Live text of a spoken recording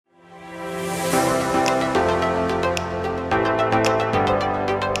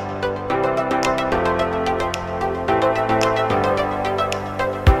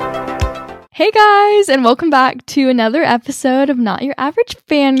Hey guys, and welcome back to another episode of Not Your Average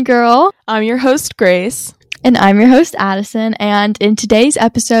Fangirl. I'm your host, Grace. And I'm your host, Addison. And in today's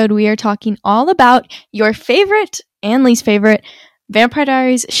episode, we are talking all about your favorite and least favorite Vampire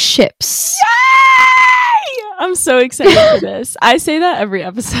Diaries ships. Yay! I'm so excited for this. I say that every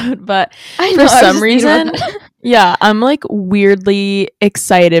episode, but for some reason, I'm like weirdly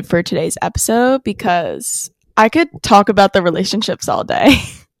excited for today's episode because I could talk about the relationships all day.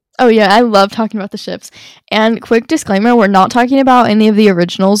 Oh yeah, I love talking about the ships. And quick disclaimer, we're not talking about any of the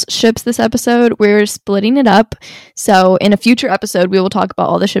originals ships this episode. We're splitting it up. So in a future episode, we will talk about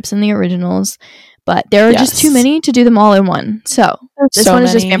all the ships in the originals. But there are just too many to do them all in one. So this one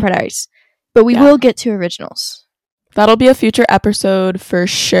is just Vampire Diaries. But we will get to originals. That'll be a future episode for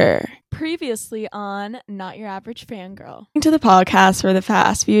sure. Previously on Not Your Average Fangirl. To the podcast for the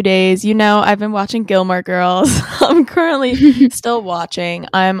past few days, you know I've been watching Gilmore Girls. I'm currently still watching.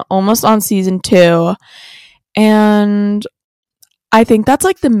 I'm almost on season 2. And I think that's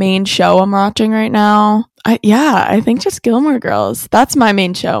like the main show I'm watching right now. I think just Gilmore Girls. That's my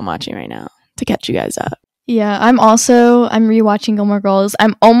main show I'm watching right now to catch you guys up. Yeah, I'm rewatching Gilmore Girls.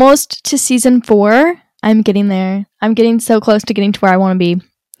 I'm almost to season 4. I'm getting there. I'm getting so close to getting to where I want to be.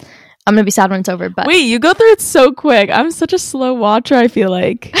 I'm going to be sad when it's over, but... Wait, you go through it so quick. I'm such a slow watcher, I feel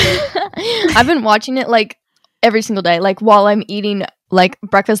like. I've been watching it, like, every single day. Like, while I'm eating, like,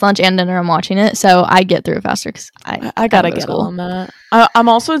 breakfast, lunch, and dinner, I'm watching it. So I get through it faster because I gotta get on that. I'm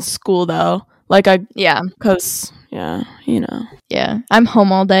also in school, though. Because, you know. Yeah, I'm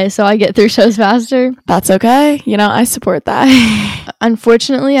home all day, so I get through shows faster. That's okay. You know, I support that.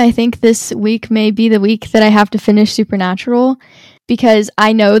 Unfortunately, I think this week may be the week that I have to finish Supernatural, because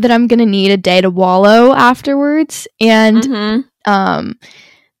I know that I'm going to need a day to wallow afterwards. And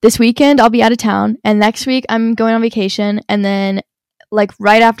this weekend, I'll be out of town. And next week, I'm going on vacation. And then, like,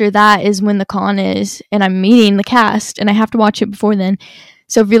 right after that is when the con is. And I'm meeting the cast. And I have to watch it before then.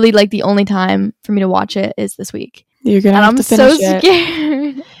 So really, like, the only time for me to watch it is this week. You're going to have to finish it. I'm so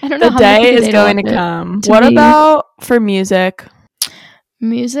scared. I don't know how the day is going to come. What about for music?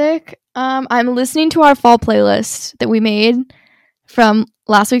 Music? I'm listening to our fall playlist that we made from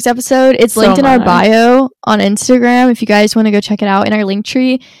last week's episode. It's linked in our bio on Instagram if you guys want to go check it out in our link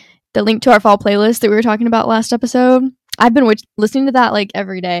tree. The link to our fall playlist that we were talking about last episode. I've been listening to that like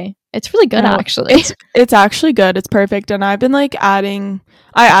every day. It's really good, actually. It's actually good. It's perfect. And I've been like I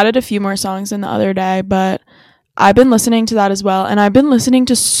added a few more songs in the other day, but I've been listening to that as well. And I've been listening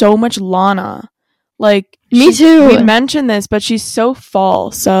to so much Lana. Like, me too. We mentioned this, but she's so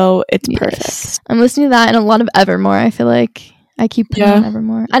fall, so it's perfect. I'm listening to that and a lot of Evermore. I feel like I keep putting on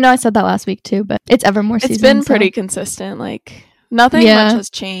Evermore. I know I said that last week too, but it's Evermore season. It's been pretty consistent. Like, nothing much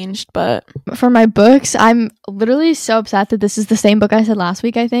has changed, but... For my books, I'm literally so upset that this is the same book I said last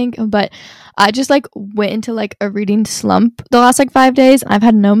week, I think. But I just, like, went into, like, a reading slump the last, like, 5 days. I've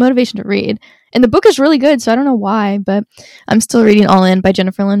had no motivation to read. And the book is really good, so I don't know why. But I'm still reading All In by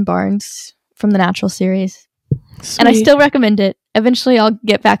Jennifer Lynn Barnes from the Natural series. Sweet. And I still recommend it. Eventually, I'll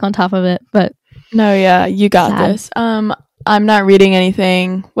get back on top of it, but... No, yeah, you got this. I'm not reading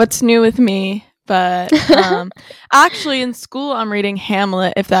anything. What's new with me? But actually in school I'm reading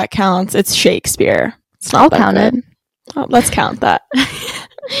Hamlet, if that counts. It's Shakespeare. I'll count it. Oh, let's count that.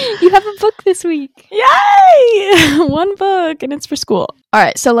 You have a book this week. Yay! One book, and it's for school. All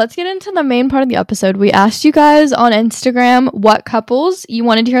right, so let's get into the main part of the episode. We asked you guys on Instagram what couples you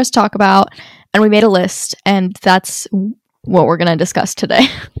wanted to hear us talk about, and we made a list, and that's what we're going to discuss today.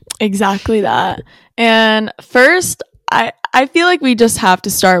 Exactly that. And first, I feel like we just have to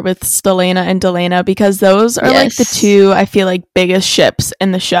start with Stelena and Delena because those are like the two, I feel like, biggest ships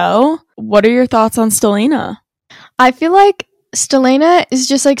in the show. What are your thoughts on Stelena? I feel like Stelena is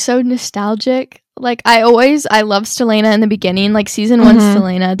just like so nostalgic. Like I love Stelena in the beginning, like season 1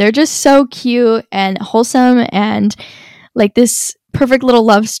 Stelena. They're just so cute and wholesome and like this perfect little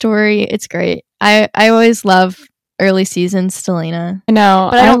love story. It's great. I always love early season Stelena. I know,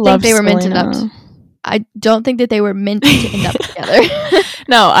 but I don't think they were meant to end up. I don't think that they were meant to end up together.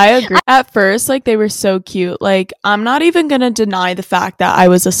 No, I agree. At first, like, they were so cute. Like, I'm not even gonna deny the fact that I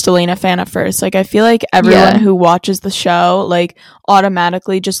was a Stelena fan at first. Like, I feel like everyone who watches the show, like,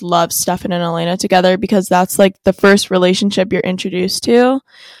 automatically just loves Stefan and Elena together because that's, like, the first relationship you're introduced to.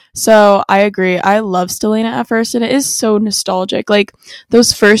 So, I agree. I love Stelena at first, and it is so nostalgic. Like,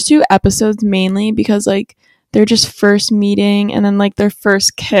 those first 2 episodes mainly because, like, they're just first meeting and then like their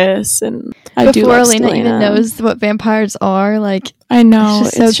first kiss, and I do love Elena Stelena. Even knows what vampires are. Like, I know,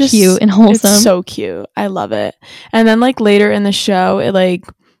 it's just so cute and wholesome. It's so cute. I love it. And then like later in the show, it like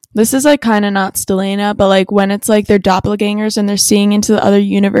this is like kind of not Stelena, but like when it's like they're doppelgangers and they're seeing into the other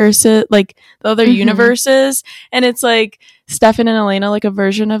universes, like the other universes, and it's like Stefan and Elena, like a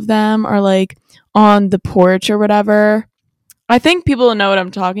version of them, are like on the porch or whatever. I think people know what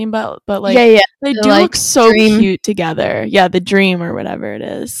I'm talking about, but like they do like, look so cute together. Yeah, the dream or whatever it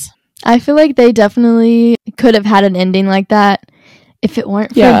is. I feel like they definitely could have had an ending like that if it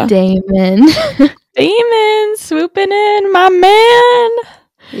weren't for Damon. Damon swooping in, my man.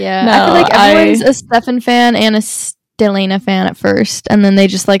 Yeah, no, I feel like everyone's a Stefan fan and a Stelena fan at first, and then they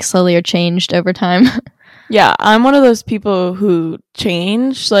just like slowly are changed over time. Yeah, I'm one of those people who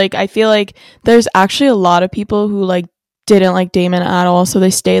changed. Like, I feel like there's actually a lot of people who like didn't like Damon at all, so they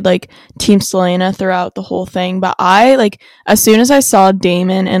stayed like Team Stelena throughout the whole thing. But I like, as soon as I saw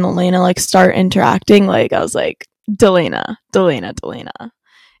Damon and Elena like start interacting, like I was like, Delena.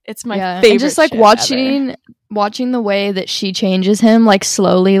 It's my favorite. And just like watching the way that she changes him, like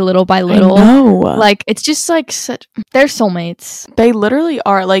slowly, little by little. Like it's just like they're soulmates. They literally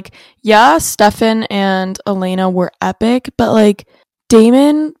are. Like, yeah, Stefan and Elena were epic, but like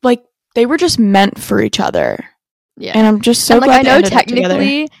Damon, like they were just meant for each other. Yeah, and I'm just so glad.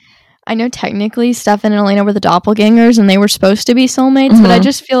 I know technically Stefan and Elena were the doppelgangers, and they were supposed to be soulmates. But I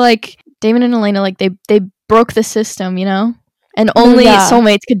just feel like Damon and Elena, like they broke the system, you know. And only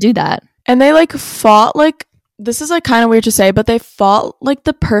soulmates could do that. And they like fought like, this is like kind of weird to say, but they fought like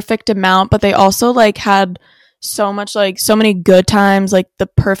the perfect amount, but they also like had so much like so many good times, like the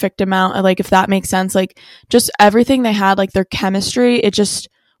perfect amount, like if that makes sense, like just everything they had, like their chemistry, it just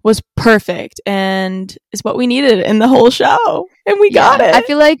was perfect and is what we needed in the whole show. And we got it. I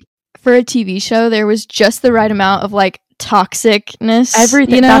feel like for a TV show, there was just the right amount of like toxicness.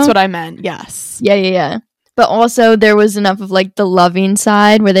 Everything. You know? That's what I meant. Yes. Yeah. But also there was enough of like the loving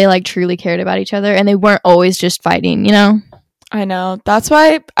side where they like truly cared about each other and they weren't always just fighting, you know? I know. That's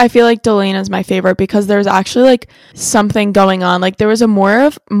why I feel like Delena is my favorite, because there's actually like something going on. Like there was a more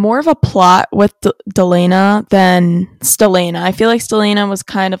of a plot with Delena than Stelena. I feel like Stelena was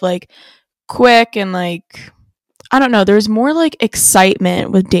kind of like quick and like, I don't know. There's more like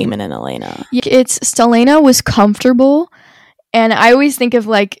excitement with Damon and Elena. It's Stelena was comfortable. And I always think of,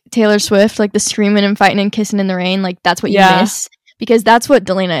 like, Taylor Swift, like, the screaming and fighting and kissing in the rain. Like, that's what you miss. Because that's what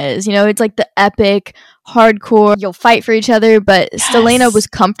Delena is. You know, it's, like, the epic, hardcore, you'll fight for each other. But Stelena was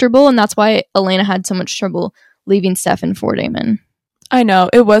comfortable, and that's why Elena had so much trouble leaving Stefan for Damon. I know.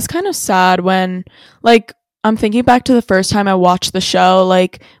 It was kind of sad when, like, I'm thinking back to the first time I watched the show,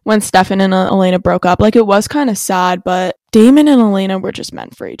 like, when Stefan and Elena broke up. Like, it was kind of sad, but Damon and Elena were just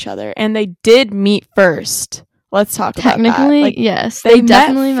meant for each other. And they did meet first. Let's talk about that. Technically, like, yes. They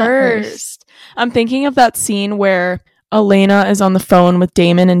definitely met first. I'm thinking of that scene where Elena is on the phone with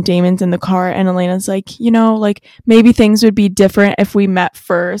Damon and Damon's in the car and Elena's like, you know, like maybe things would be different if we met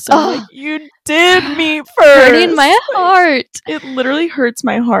first. I'm like, you did meet first. Hurting my heart. It literally hurts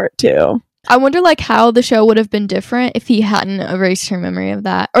my heart too. I wonder like how the show would have been different if he hadn't erased her memory of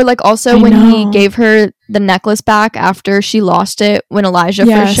that. Or like also when he gave her the necklace back after she lost it when Elijah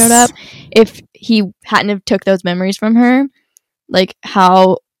first showed up. If he hadn't have took those memories from her, like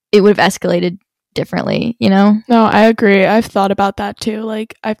how it would have escalated differently, you know? No, I agree. I've thought about that too.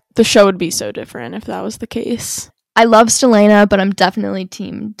 Like the show would be so different if that was the case. I love Stelena, but I'm definitely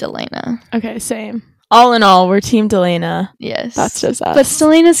team Delena. Okay, same. All in all, we're Team Delena. Yes. That's just us. But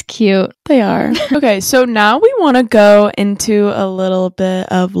Stelena's cute. They are. Okay, so now we want to go into a little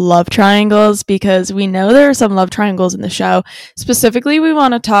bit of love triangles because we know there are some love triangles in the show. Specifically, we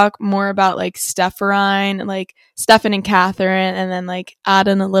want to talk more about like Stefan, like Stefan and Catherine, and then like add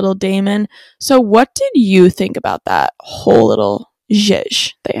in a little Damon. So what did you think about that whole little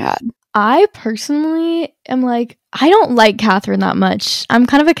zhuzh they had? I personally am like, I don't like Catherine that much. I'm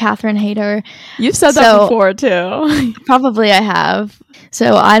kind of a Catherine hater. You've said that before too. Probably I have.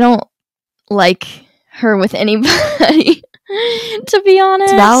 So I don't like her with anybody, to be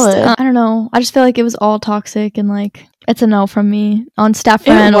honest. It's valid. I don't know. I just feel like it was all toxic and like, it's a no from me on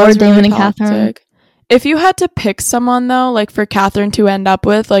Stefan or Damon really and Catherine. If you had to pick someone, though, like for Catherine to end up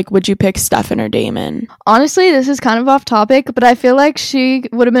with, like, would you pick Stefan or Damon? Honestly, this is kind of off topic, but I feel like she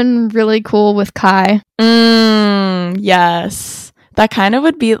would have been really cool with Kai. Yes. That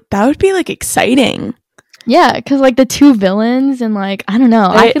would be like exciting. Yeah, because like the two villains and like, I don't know.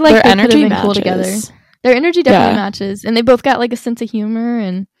 I feel like their energy matches. Cool together. Their energy definitely matches. And they both got like a sense of humor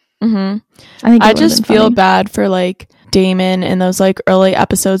and I just feel bad for like Damon in those like early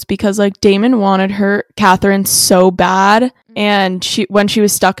episodes because like Damon wanted Catherine so bad and when she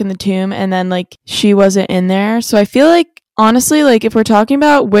was stuck in the tomb and then like she wasn't in there. So I feel like honestly, like if we're talking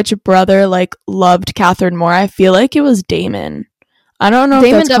about which brother like loved Catherine more, I feel like it was Damon. I don't know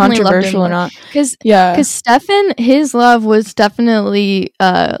if that's controversial or not. Because Stefan, his love was definitely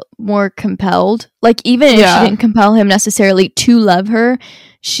more compelled. Like, even if she didn't compel him necessarily to love her,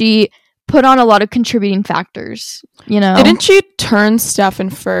 she put on a lot of contributing factors, you know? Didn't she turn Stefan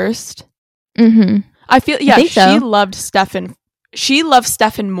first? Mm-hmm. I feel, she loved Stefan. She loved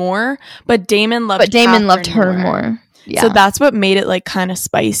Stefan more, but Damon loved her more. Yeah. So that's what made it, like, kind of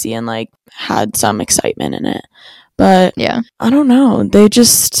spicy and, like, had some excitement in it. But, yeah, I don't know.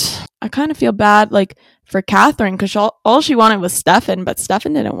 I kind of feel bad, like, for Catherine, because all she wanted was Stefan, but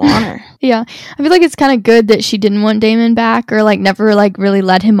Stefan didn't want her. Yeah. I feel like it's kind of good that she didn't want Damon back, or, like, never, like, really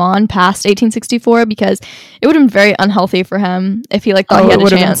led him on past 1864, because it would have been very unhealthy for him if he, like, thought he had a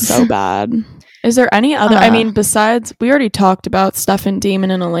chance. It would have been so bad. Is there any other, I mean, besides, we already talked about Stefan,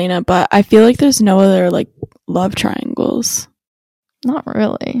 Damon, and Elena, but I feel like there's no other, like, love triangles. Not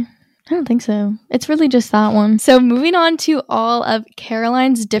really. I don't think so. It's really just that one. So moving on to all of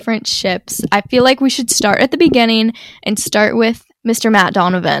Caroline's different ships, I feel like we should start at the beginning and start with Mr. Matt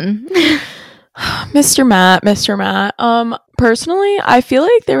Donovan. Mr. Matt. Personally, I feel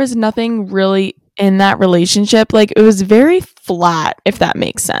like there was nothing really in that relationship. Like, it was very flat, if that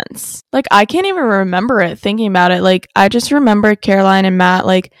makes sense. Like, I can't even remember it thinking about it. Like, I just remember Caroline and Matt,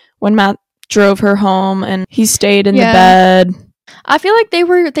 like, when Matt drove her home and he stayed in the bed. I feel like they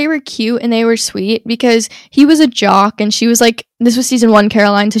were cute and they were sweet because he was a jock and she was like, this was season 1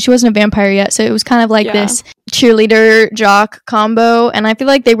 Caroline, so she wasn't a vampire yet, so it was kind of like this cheerleader jock combo, and I feel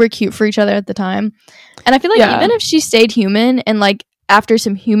like they were cute for each other at the time. And I feel like even if she stayed human and, like, after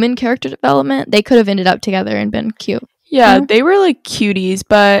some human character development, they could have ended up together and been cute. Yeah, they were like cuties,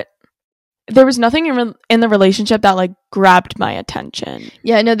 but there was nothing in the relationship that, like, grabbed my attention.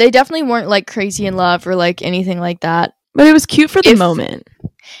 Yeah, no, they definitely weren't, like, crazy in love or, like, anything like that. But it was cute for the moment.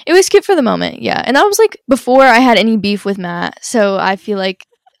 It was cute for the moment, yeah. And that was, like, before I had any beef with Matt. So I feel like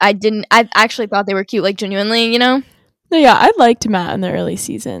I actually thought they were cute, like, genuinely, you know? No, yeah, I liked Matt in the early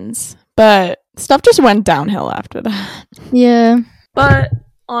seasons. But stuff just went downhill after that. Yeah. But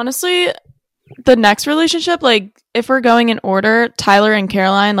honestly, the next relationship, like, if we're going in order, Tyler and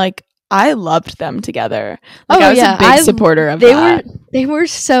Caroline, like, I loved them together. Like, I was a big supporter of that. They were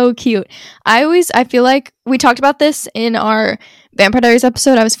so cute. I feel like we talked about this in our Vampire Diaries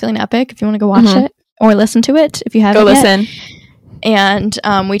episode. I Was Feeling Epic. If you want to go watch it or listen to it, if you haven't, go listen. And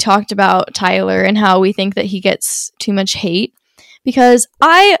we talked about Tyler and how we think that he gets too much hate, because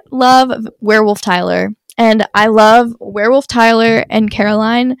I love Werewolf Tyler and I love Werewolf Tyler and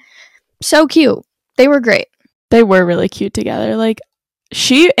Caroline. So cute. They were great. They were really cute together. Like,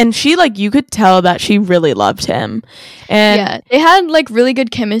 she like, you could tell that she really loved him, and they had, like, really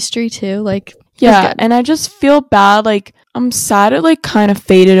good chemistry too. Like, and I just feel bad. Like, I'm sad it, like, kind of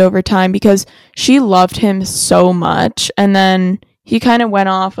faded over time because she loved him so much, and then he kind of went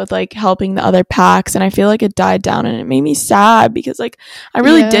off with, like, helping the other packs, and I feel like it died down, and it made me sad because, like, I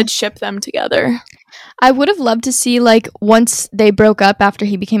really did ship them together. I would have loved to see, like, once they broke up after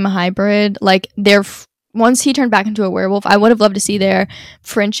he became a hybrid, like, once he turned back into a werewolf, I would have loved to see their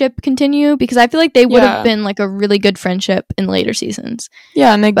friendship continue, because I feel like they would have been, like, a really good friendship in later seasons.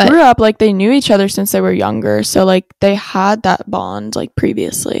 Yeah, and they grew up, like, they knew each other since they were younger, so, like, they had that bond, like,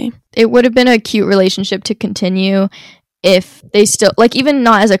 previously. It would have been a cute relationship to continue if they still, like, even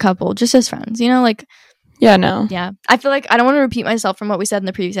not as a couple, just as friends, you know, like. Yeah, no. Yeah. I feel like I don't want to repeat myself from what we said in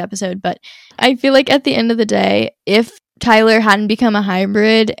the previous episode, but I feel like at the end of the day, if Tyler hadn't become a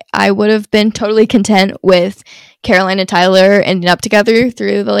hybrid, I would have been totally content with Caroline and Tyler ending up together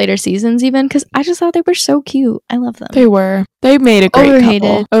through the later seasons, even, because I just thought they were so cute. I love them. They were. They made a great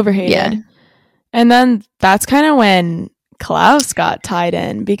couple. Overhated. Yeah. And then that's kind of when Klaus got tied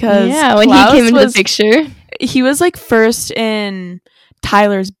in, because when Klaus he came into the picture. He was, like, first in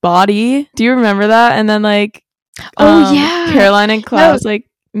Tyler's body. Do you remember that? And then, like, Caroline and Klaus like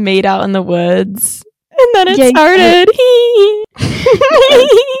made out in the woods. And then it started.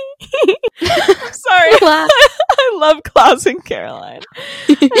 Sorry. I love Klaus and Caroline.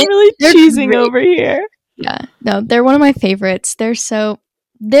 I'm really cheesing over here. Yeah. No, they're one of my favorites. They are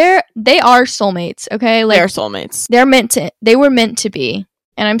soulmates, okay? Like, they are soulmates. They were meant to be.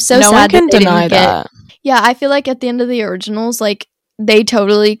 And I'm so sad no one can deny that. Yeah, I feel like at the end of the originals, like, they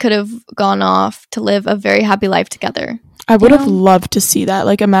totally could have gone off to live a very happy life together. I would have loved to see that.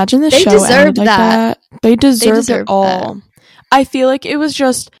 Like, imagine the show ended like that. They deserved it all. That. I feel like it was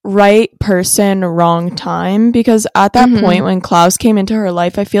just right person, wrong time, because at that point when Klaus came into her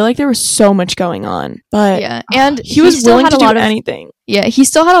life, I feel like there was so much going on. But and he was willing to do anything. Yeah, he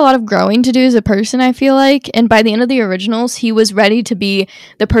still had a lot of growing to do as a person, I feel like. And by the end of the originals, he was ready to be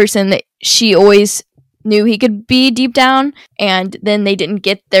the person that she always knew he could be deep down, and then they didn't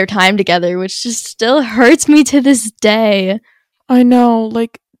get their time together, which just still hurts me to this day. I know,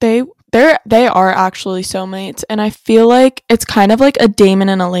 like they are actually soulmates, and I feel like it's kind of like a Damon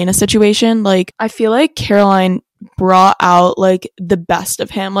and Elena situation. Like I feel like Caroline brought out like the best of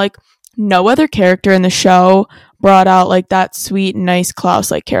him. Like no other character in the show brought out like that sweet, nice Klaus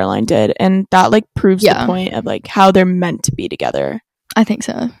like Caroline did, and that like proves the point of like how they're meant to be together. I think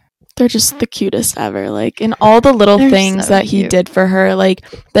so. They're just the cutest ever. Like, and all the little things that he did for her, like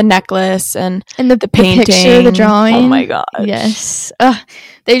the necklace and the painting, the picture, the drawing. Oh my god! Yes,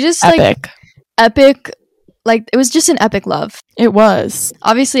 they just epic. Epic. Like it was just an epic love. It was.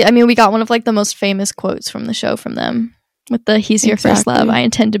 Obviously, I mean, we got one of like the most famous quotes from the show from them. With the "He's your first love, I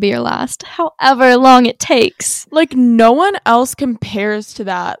intend to be your last," however long it takes. Like no one else compares to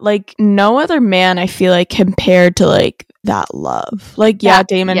that. Like no other man, I feel like, compared to like that love. Like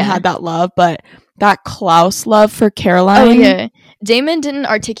Damon had that love, but that Klaus love for Caroline. Oh yeah, Damon didn't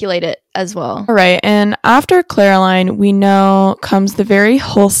articulate it as well. All right, and after Caroline, we know comes the very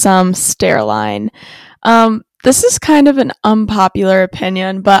wholesome Stairline. This is kind of an unpopular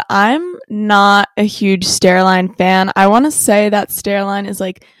opinion, but I'm not a huge Stairline fan. I want to say that Stairline is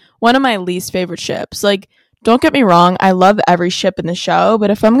like one of my least favorite ships. Like, don't get me wrong, I love every ship in the show,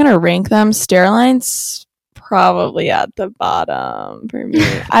 but if I'm going to rank them, Stairline's probably at the bottom for me.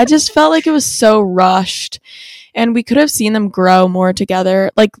 I just felt like it was so rushed, and we could have seen them grow more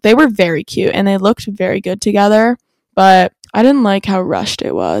together. Like, they were very cute, and they looked very good together, but I didn't like how rushed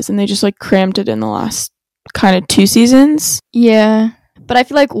it was, and they just like crammed it in the last kind of 2 seasons. Yeah, but I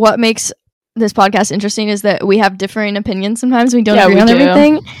feel like what makes this podcast interesting is that we have differing opinions sometimes. We don't agree on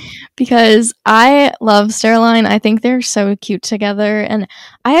everything, because I love Stairline. I think they're so cute together, and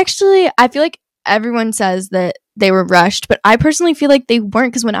I feel like everyone says that they were rushed, but I personally feel like they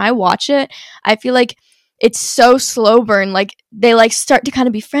weren't, because when I watch it, I feel like it's so slow burn. Like they like start to kind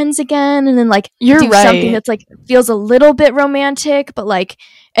of be friends again, and then like do something that's like feels a little bit romantic, but like,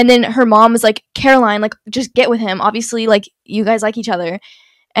 and then her mom is like, Caroline, like just get with him. Obviously, like you guys like each other,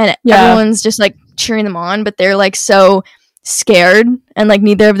 and everyone's just like cheering them on, but they're like so scared, and like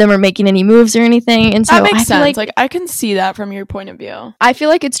neither of them are making any moves or anything. And so that makes sense. Like I can see that from your point of view. I feel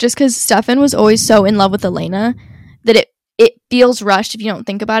like it's just because Stefan was always so in love with Elena that it feels rushed if you don't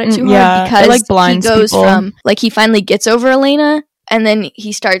think about it too hard, because like blinds he goes people. from like he finally gets over Elena, and then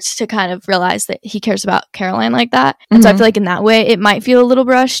he starts to kind of realize that he cares about Caroline like that. And so I feel like in that way it might feel a little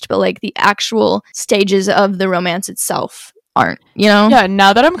rushed, but like the actual stages of the romance itself aren't, you know? Yeah,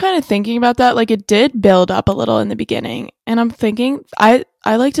 now that I'm kind of thinking about that, like it did build up a little in the beginning, and I'm thinking I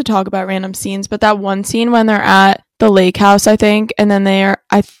like to talk about random scenes, but that one scene when they're at the lake house, I think, and then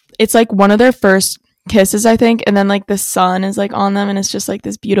it's like one of their first kisses, I think, and then like the sun is like on them, and it's just like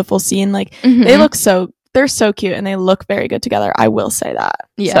this beautiful scene. Like they're so cute, and they look very good together, I will say that.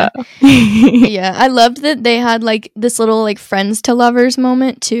 Yeah. So. Yeah, I loved that they had like this little like friends to lovers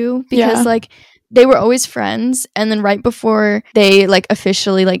moment too, because like they were always friends, and then right before they like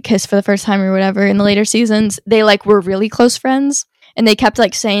officially like kissed for the first time or whatever in the later seasons, they like were really close friends, and they kept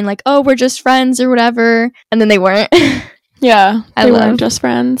like saying like, oh, we're just friends or whatever, and then they weren't. Yeah, they weren't just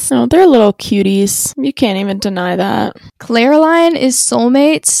friends. No, they're little cuties. You can't even deny that. Caroline is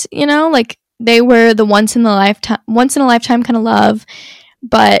soulmates, you know, like they were the once in a lifetime kind of love.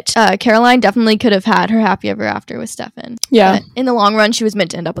 But Caroline definitely could have had her happy ever after with Stefan. Yeah. But in the long run, she was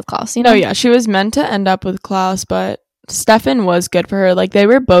meant to end up with Klaus, you know? Oh, yeah, she was meant to end up with Klaus, but Stefan was good for her. Like, they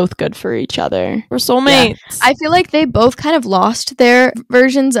were both good for each other. We're soulmates. Yeah. I feel like they both kind of lost their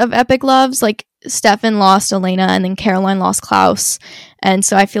versions of epic loves. Like, Stefan lost Elena, and then Caroline lost Klaus. And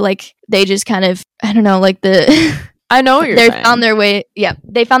so I feel like they just kind of, I don't know, like the... I know what you're saying. Found their way,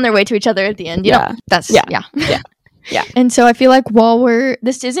 they found their way to each other at the end. You know? That's, Yeah. And so I feel like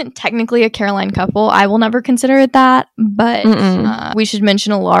this isn't technically a Caroline couple, I will never consider it that, but we should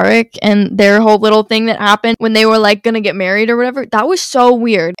mention Alaric and their whole little thing that happened when they were like gonna get married or whatever. That was so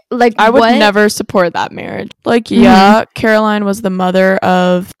weird. Like, I would never support that marriage. Like, Caroline was the mother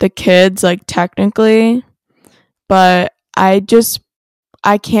of the kids, like technically, but I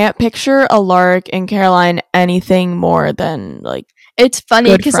can't picture Alaric and Caroline anything more than like. It's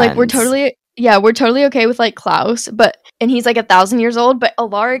funny because like we're totally okay with like Klaus, and he's like 1,000 years old, but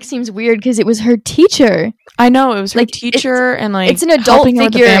Alaric seems weird because it was her teacher. I know, it was her teacher, and like it's an adult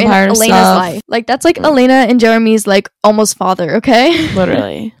figure in Elena's life. Like that's like Elena and Jeremy's like almost father, okay?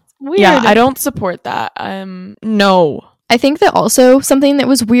 Literally. Weird. Yeah, I don't support that. No. I think that also something that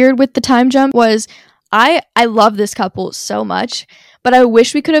was weird with the time jump was I love this couple so much, but I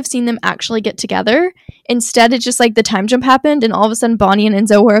wish we could have seen them actually get together. Instead, it's just like the time jump happened and all of a sudden Bonnie and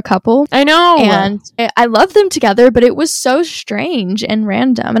Enzo were a couple. I know. And I love them together, but it was so strange and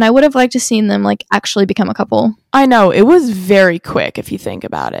random. And I would have liked to seen them like actually become a couple. I know. It was very quick if you think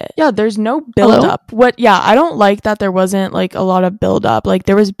about it. Yeah, there's no build up. I don't like that there wasn't like a lot of build up. Like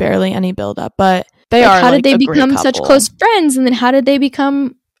there was barely any build up, but they are. How did they become such close friends? And then how did they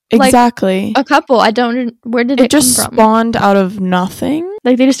become exactly a couple? I don't. Where did it just come from? Spawned out of nothing?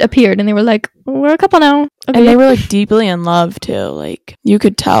 Like they just appeared and they were like, we're a couple now. Okay. And they were like deeply in love too. Like you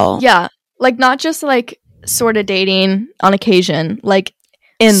could tell. Yeah, like not just like sort of dating on occasion. Like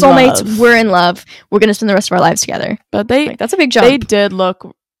in soulmates, love. We're in love. We're gonna spend the rest of our lives together. But that's a big jump.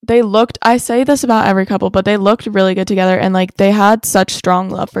 They looked, I say this about every couple, but they looked really good together, and like they had such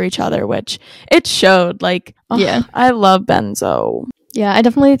strong love for each other, which it showed. Like, yeah, I love Benzo. Yeah, I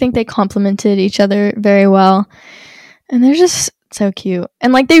definitely think they complemented each other very well, and they're just so cute.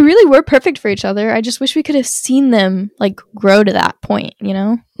 And like they really were perfect for each other. I just wish we could have seen them like grow to that point, you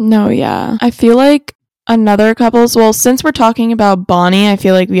know? No, yeah. I feel like another couples, well, since we're talking about Bonnie, I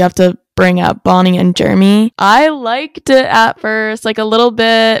feel like we have to bring up Bonnie and Jeremy. I liked it at first, like a little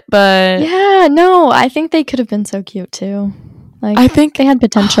bit, but yeah, no, I think they could have been so cute too. Like I think they had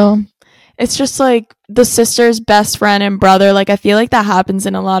potential. It's just like the sister's best friend and brother. Like I feel like that happens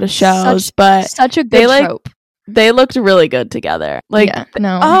in a lot of shows, but such a good trope. They looked really good together. Like I don't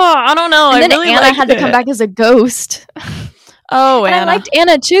know. And then Anna had to come back as a ghost. Oh, and Anna. I liked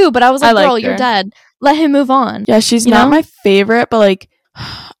Anna too, but I was like, girl, you're dead. Let him move on. Yeah, she's not my favorite, but like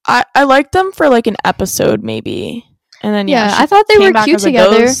I liked them for like an episode maybe. And then I thought they were cute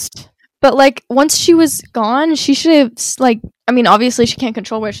together. But like once she was gone, she should have like, I mean, obviously she can't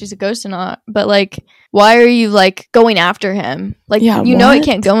control whether she's a ghost or not, but like why are you like going after him? Like you know he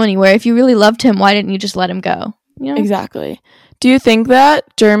can't go anywhere. If you really loved him, why didn't you just let him go? You know? Exactly. Do you think that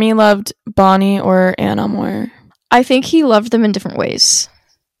Jeremy loved Bonnie or Anna more? I think he loved them in different ways.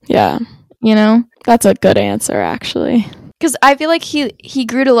 Yeah. You know? That's a good answer, actually. Because I feel like he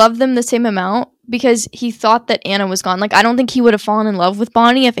grew to love them the same amount because he thought that Anna was gone. Like, I don't think he would have fallen in love with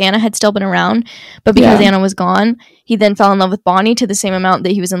Bonnie if Anna had still been around. But because Anna was gone, he then fell in love with Bonnie to the same amount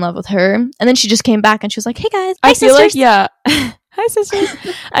that he was in love with her. And then she just came back and she was like, hey, guys. Hi, sisters. Hi, sisters.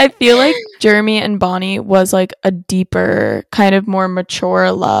 I feel like Jeremy and Bonnie was like a deeper, kind of more mature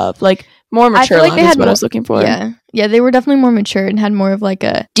love. Like, more mature love is what I was looking for. Yeah, they were definitely more mature and had more of like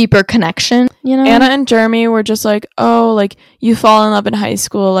a deeper connection, you know? Anna and Jeremy were just like, oh, like you fall in love in high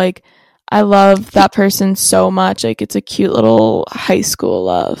school. Like, I love that person so much. Like, it's a cute little high school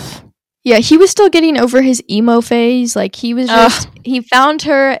love. Yeah, he was still getting over his emo phase. Like, he was just, he found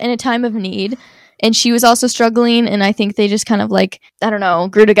her in a time of need. And she was also struggling, and I think they just kind of like, I don't know,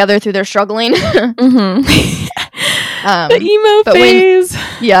 grew together through their struggling. The emo phase.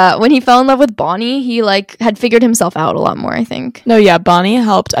 When he fell in love with Bonnie, he like had figured himself out a lot more, I think. No, yeah, Bonnie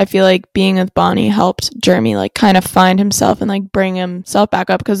helped. I feel like being with Bonnie helped Jeremy like kind of find himself and like bring himself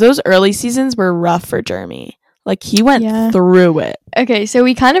back up, because those early seasons were rough for Jeremy. Like, he went through it. Okay, so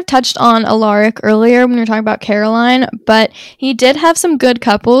we kind of touched on Alaric earlier when we were talking about Caroline, but he did have some good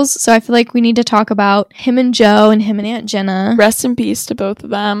couples, so I feel like we need to talk about him and Joe and him and Aunt Jenna. Rest in peace to both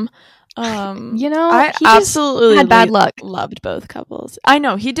of them. You know, I absolutely had bad luck. Loved both couples. I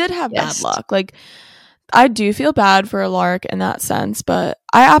know, he did have bad luck. Like, I do feel bad for Alaric in that sense, but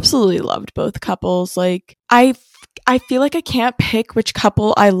I absolutely loved both couples. Like, I feel like I can't pick which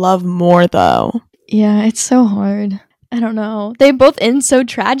couple I love more, though. Yeah, it's so hard. I don't know. They both end so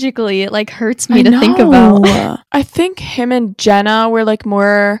tragically. It like hurts me to think about. I think him and Jenna were like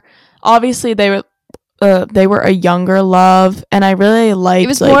more. Obviously, they were a younger love, and I really liked. It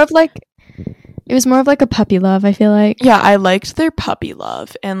was more of like. It was more of like a puppy love, I feel like. Yeah, I liked their puppy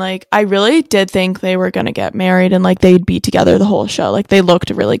love. And like, I really did think they were going to get married and like they'd be together the whole show. Like, they looked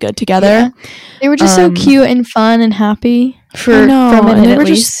really good together. Yeah. They were just so cute and fun and happy for a minute, and they were at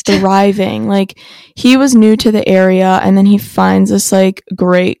least. Just thriving. Like, he was new to the area and then he finds this like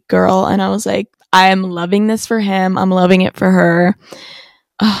great girl. And I was like, I am loving this for him. I'm loving it for her.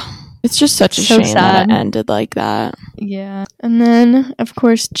 It's just such a shame that it ended like that. Yeah. And then, of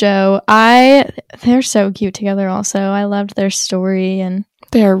course, Joe. They're so cute together also. I loved their story, and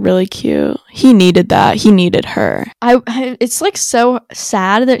they are really cute. He needed that. He needed her. It's like so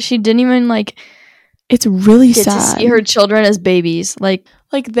sad that she didn't even like. It's really get sad to see her children as babies. Like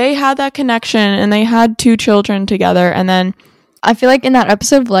they had that connection and they had 2 children together, and then I feel like in that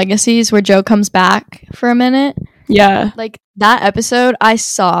episode of Legacies where Joe comes back for a minute. Yeah. Like, that episode, I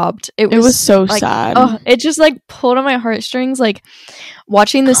sobbed. It was so like, sad. Oh, it just, like, pulled on my heartstrings. Like,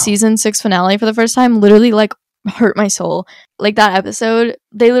 watching the season 6 finale for the first time, literally, like, hurt my soul. Like that episode,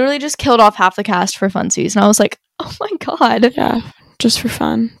 they literally just killed off half the cast for funsies, and I was like, oh my god. Yeah, just for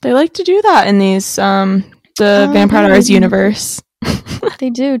fun. They like to do that in these the Vampire Diaries universe. They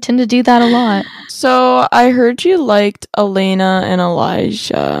tend to do that a lot. So I heard you liked Elena and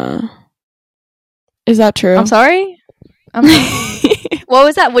Elijah. Is that true? I'm sorry. What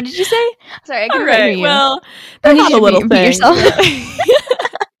was that? What did you say? Sorry, I couldn't hear you. Well, that's not a little thing. Yourself.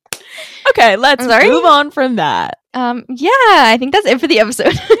 Okay, let's move on from that. Yeah, I think that's it for the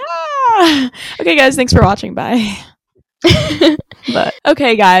episode. Yeah. Okay, guys, thanks for watching. Bye. But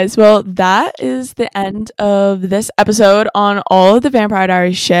okay, guys, well, that is the end of this episode on all of the Vampire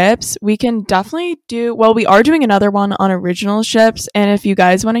Diaries ships. We can definitely we are doing another one on original ships, and if you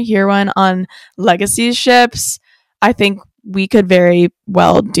guys want to hear one on legacy ships, I think we could very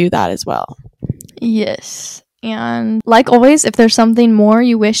well do that as well. Yes. And like always, if there's something more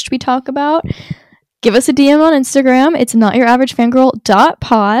you wished we talk about, give us a DM on Instagram. It's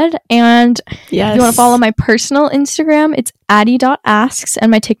notyouravagefangirl.pod. And if you want to follow my personal Instagram, it's addie.asks.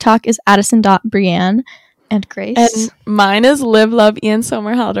 And my TikTok is addison.brienne. And Grace. And mine is Live Love Ian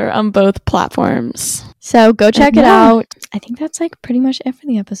Somerhalder on both platforms. So go check it out. I think that's like pretty much it for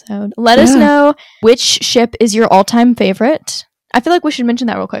the episode. Let us know which ship is your all-time favorite. I feel like we should mention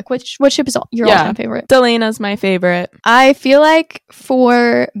that real quick. What ship is your all-time favorite? Delena's my favorite. I feel like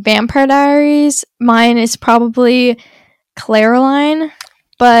for Vampire Diaries, mine is probably Caroline,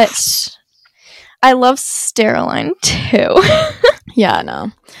 but I love Steroline too. Yeah,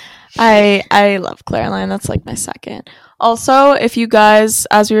 no. I love Caroline. That's like my second. Also, if you guys,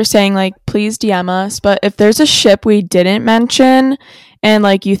 as we were saying, like, please DM us. But if there's a ship we didn't mention and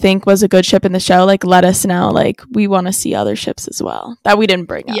like you think was a good ship in the show, like let us know. Like we want to see other ships as well that we didn't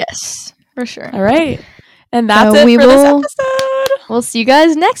bring up. Yes, for sure. All right. And that's it for this episode. We'll see you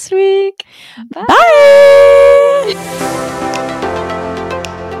guys next week. Bye.